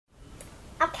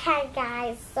Okay,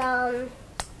 guys, so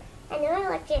I know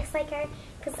I look just like her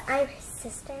because I'm her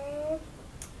sister,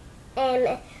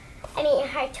 and I mean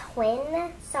her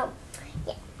twin. So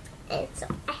yeah, and so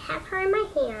I have her in my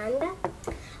hand.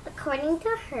 According to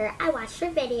her, I watched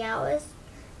her videos.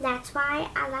 That's why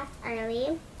I left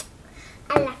early.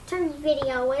 I left her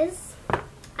videos.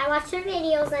 I watched her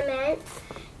videos. I meant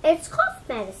it's cough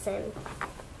medicine.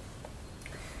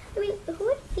 I mean, who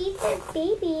would feed their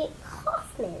baby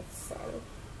cough medicine?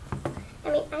 I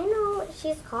mean, I know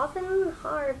she's coughing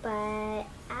hard, but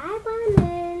I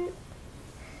wouldn't.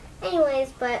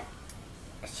 Anyways, but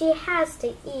she has to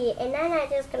eat, and I'm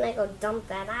not just gonna go dump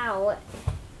that out.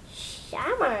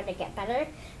 I want her to get better.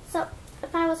 So,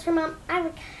 if I was her mom, I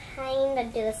would kind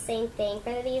of do the same thing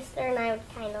for the babysitter, and I would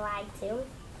kind of lie too.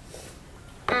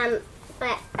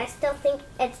 But I still think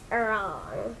it's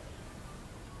wrong.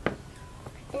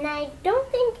 And I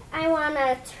don't think I want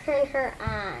to turn her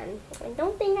on. I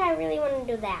don't think I really want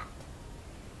to do that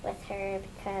with her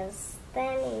because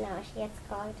then, you know, she gets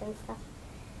clogged and stuff.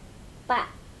 But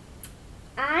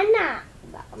I'm not,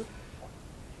 though.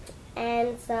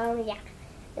 And so, yeah.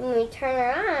 And when we turn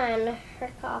her on, her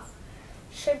cough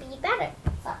should be better.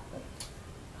 So.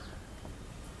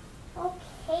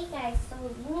 Okay, guys, so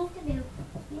you need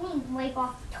to wipe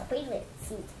off the toilet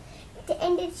seat.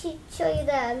 And did she show you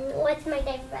the what's my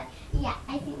diaper bag? Yeah,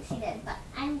 I think she did, but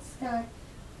I'm just going to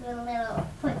do a little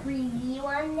quick review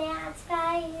on that,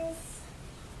 guys.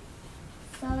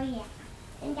 So, yeah.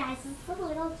 And, guys, it's a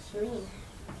little chilly.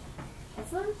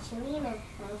 It's a little chilly in our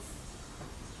house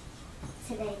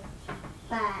today.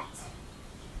 But,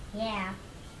 yeah.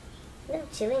 A little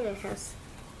chilly in our house.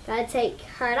 Gotta take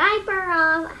her diaper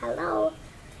off. Hello.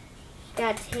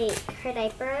 Gotta take her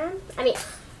diaper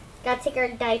off. Gotta take her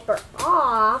diaper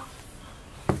off.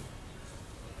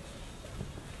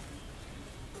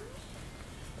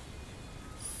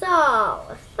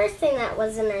 So, first thing that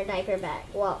was in her diaper bag,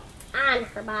 well, on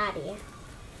her body,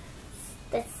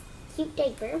 this cute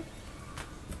diaper.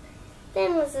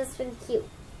 Then was this really cute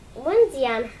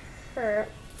onesie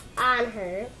on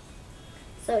her.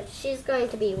 So she's going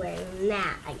to be wearing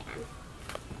that again.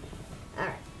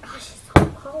 Alright. Oh, she's so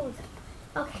cold.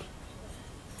 Okay.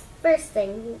 First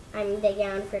thing I'm digging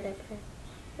on for diaper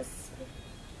is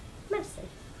medicine.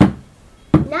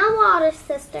 Now water,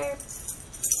 sister.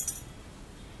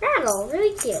 Rattle,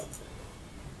 really cute.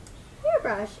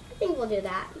 Hairbrush, I think we'll do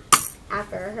that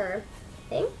after her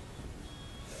thing.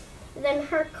 Then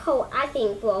her coat, I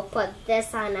think we'll put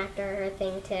this on after her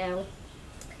thing too.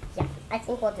 Yeah, I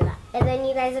think we'll do that. And then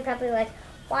you guys are probably like,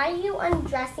 why are you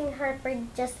undressing her for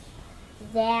just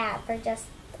that? For just,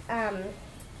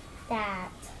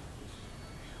 that.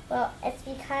 Well, it's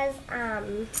because I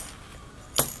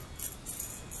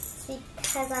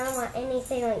don't want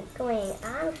anything like going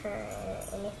on her or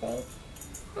anything.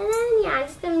 And then, yeah, I'm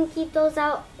just going to keep those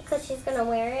out because she's going to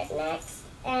wear it next.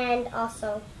 And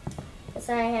also,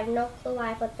 so I have no clue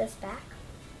why I put this back.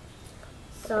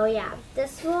 So, yeah,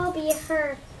 this will be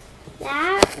her.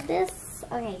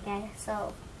 Okay, guys,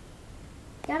 so,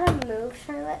 gotta move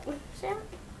Charlotte.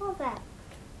 Hold that.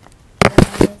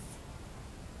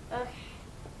 Okay.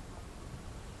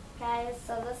 Guys,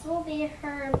 so this will be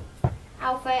her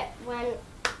outfit when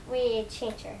we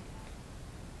change her.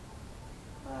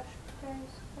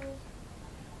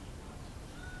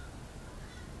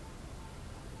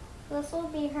 This will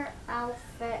be her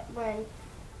outfit when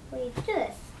we do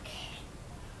this.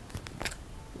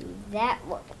 That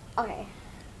will, okay.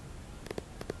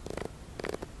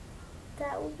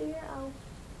 That will be her outfit.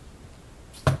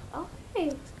 Okay,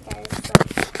 guys, so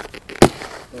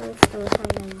I'm just gonna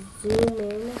kind of zoom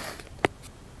in.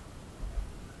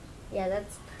 Yeah,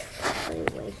 that's probably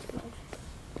way too much.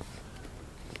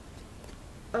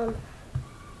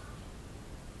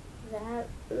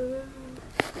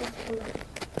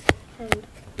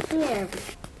 There we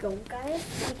go, guys.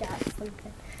 We got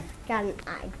something. Got an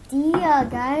idea,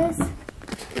 guys. An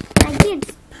idea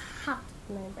just popped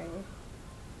in my brain.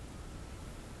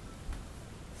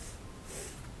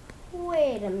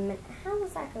 Wait a minute. How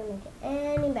is that going to make it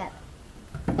any better?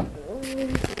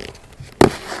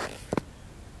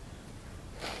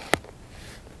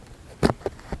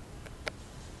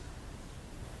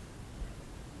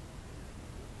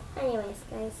 Anyways,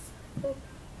 guys, this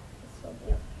will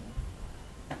be okay.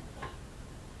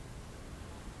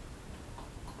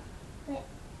 But,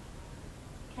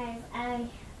 guys,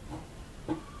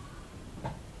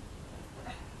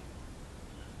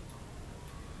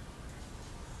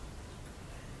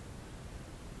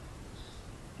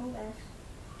 oh gosh.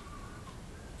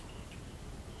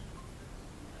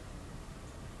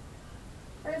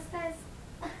 First, guys,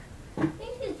 I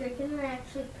think she's drinking are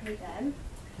actually pretty good,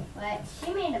 but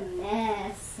she made a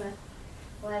mess.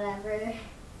 Whatever.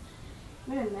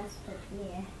 I'm gonna mess with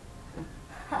me.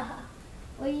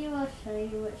 Well, you will show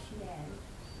you what she did.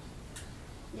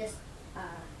 Just a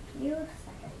few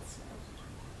seconds.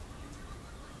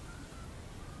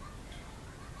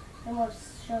 And we'll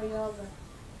show you all the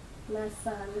mess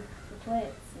on the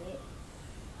toilet seat.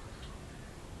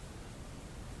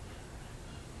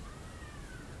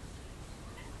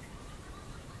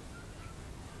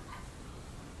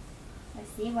 I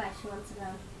see why she wants to go.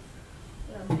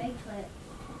 A big toilet.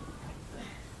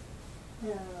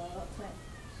 No, but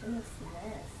she needs to see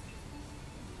this.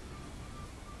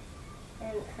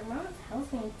 And her mom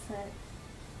tells me to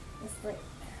just like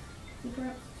keep her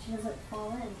up so she doesn't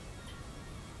fall in.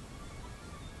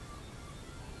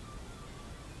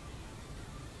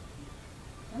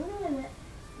 I'm doing it.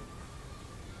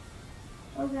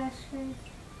 Oh gosh, guys.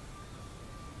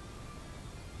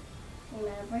 I'm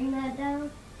gonna bring that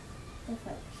down. Just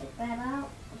like shake that out.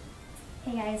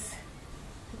 Hey guys,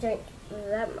 I drank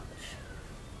that much.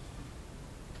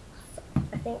 So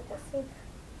I think this is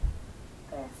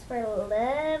ask for a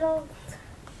little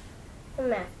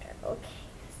from after. Okay.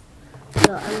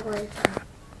 So I'm going to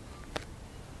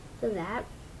do that.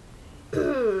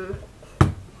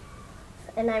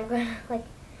 And I'm going to like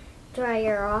dry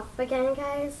her off again,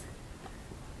 guys.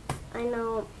 I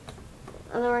know.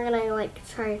 And then we're gonna like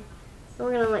try.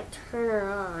 We're gonna like turn her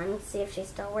on, see if she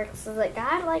still works. So it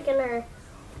got like in her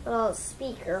little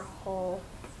speaker hole.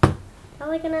 Got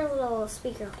like in her little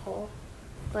speaker hole.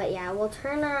 But yeah, we'll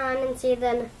turn her on and see.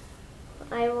 Then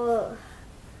I will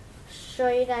show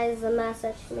you guys the mess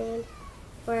that she made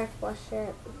before I flush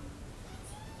it.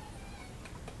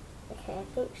 Okay, I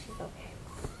think she's okay.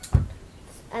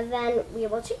 And then we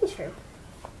will change her.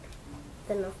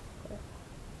 Then we'll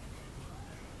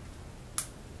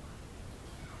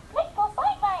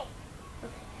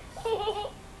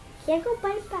can't go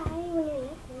bye-bye when you're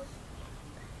naked.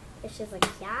 And she's like,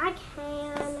 yeah, I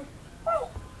can.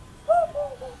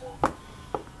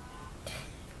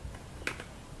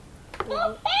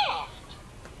 Go fast!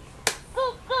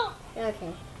 Go, go!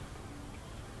 Okay.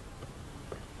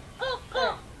 Go,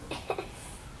 go!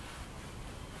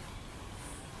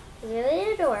 It's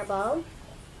really adorable.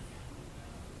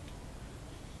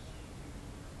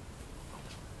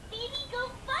 Baby, go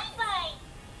bye-bye!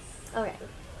 Okay.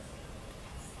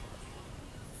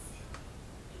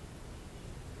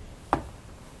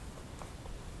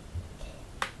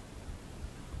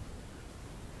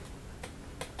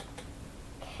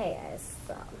 Okay guys,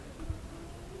 so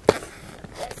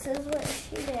this is what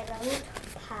she did on the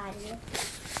patio.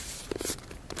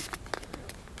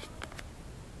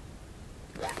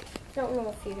 Yeah, don't know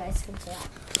if you guys can see that.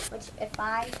 Which if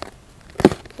I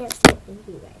can't see it,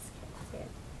 you guys can't see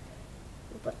it.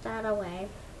 Put that away.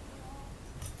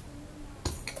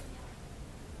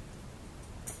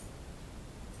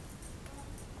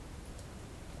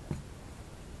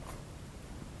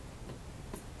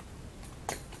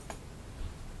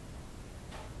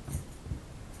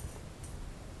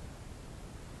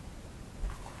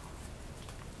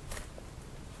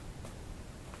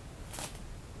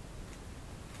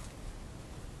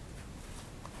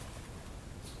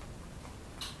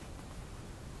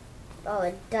 Oh,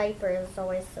 a diaper is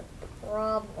always the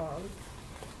problem.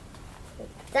 The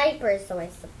diaper is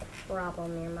always the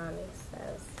problem, your mommy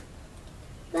says.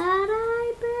 The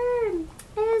diaper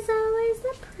is always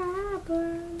the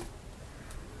problem.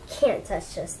 Can't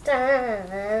touch this. Dun,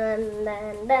 dun,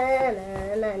 dun,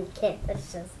 dun, dun. Can't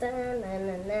touch this. Dun, dun,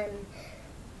 dun, dun.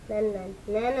 Dun, dun,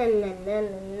 dun, dun, dun,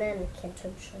 dun, dun. Can't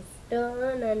touch this.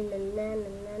 Dun, dun, dun, dun,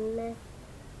 dun, dun.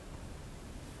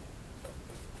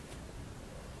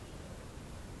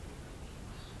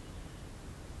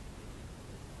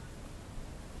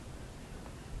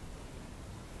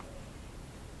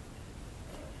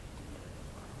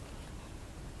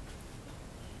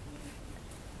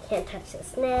 Can't touch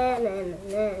this. Nah, nah, nah,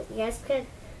 nah. You guys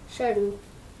should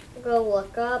go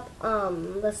look up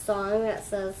the song that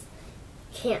says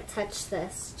 "Can't Touch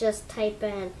This." Just type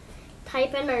in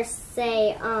or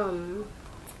say go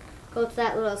to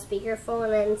that little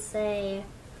speakerphone and say,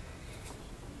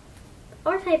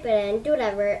 or type it in, do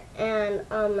whatever, and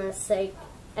say,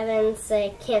 and then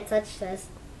say "Can't touch this."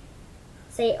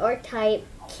 Say or type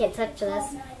 "Can't touch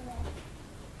this,"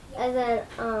 and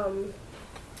then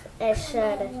it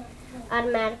should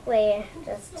automatically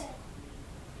just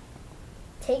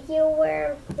take you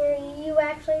where you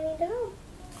actually need to go.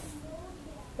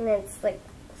 And it's like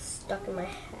stuck in my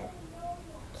head.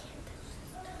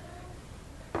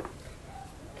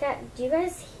 Do you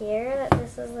guys hear that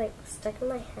this is like stuck in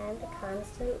my head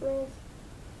constantly?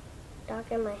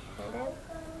 talking my head in.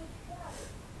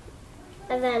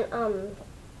 And then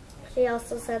she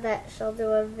also said that she'll do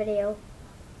a video.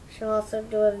 She'll also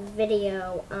do a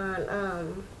video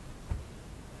on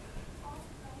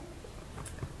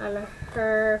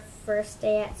her first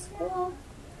day at school,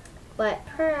 but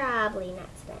probably not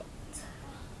tonight.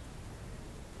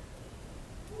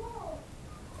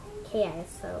 Okay guys,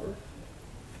 so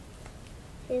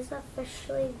she's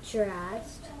officially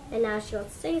dressed, and now she will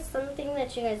say something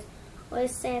that you guys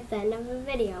always say at the end of a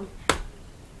video.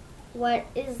 What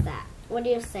is that? What do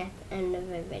you say at the end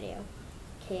of a video?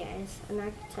 Okay guys, I'm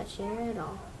not touching her at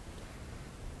all.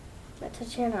 Not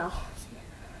touching her at all.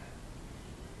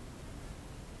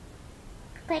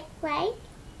 Click like,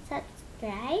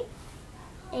 subscribe,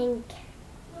 and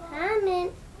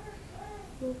comment.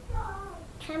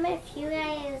 Comment if you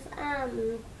guys have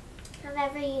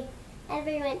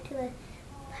ever went to a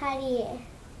party,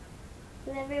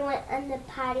 have ever went on the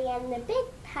party on the big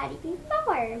party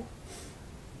before.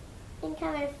 And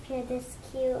comment if you're this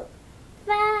cute.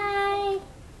 Bye.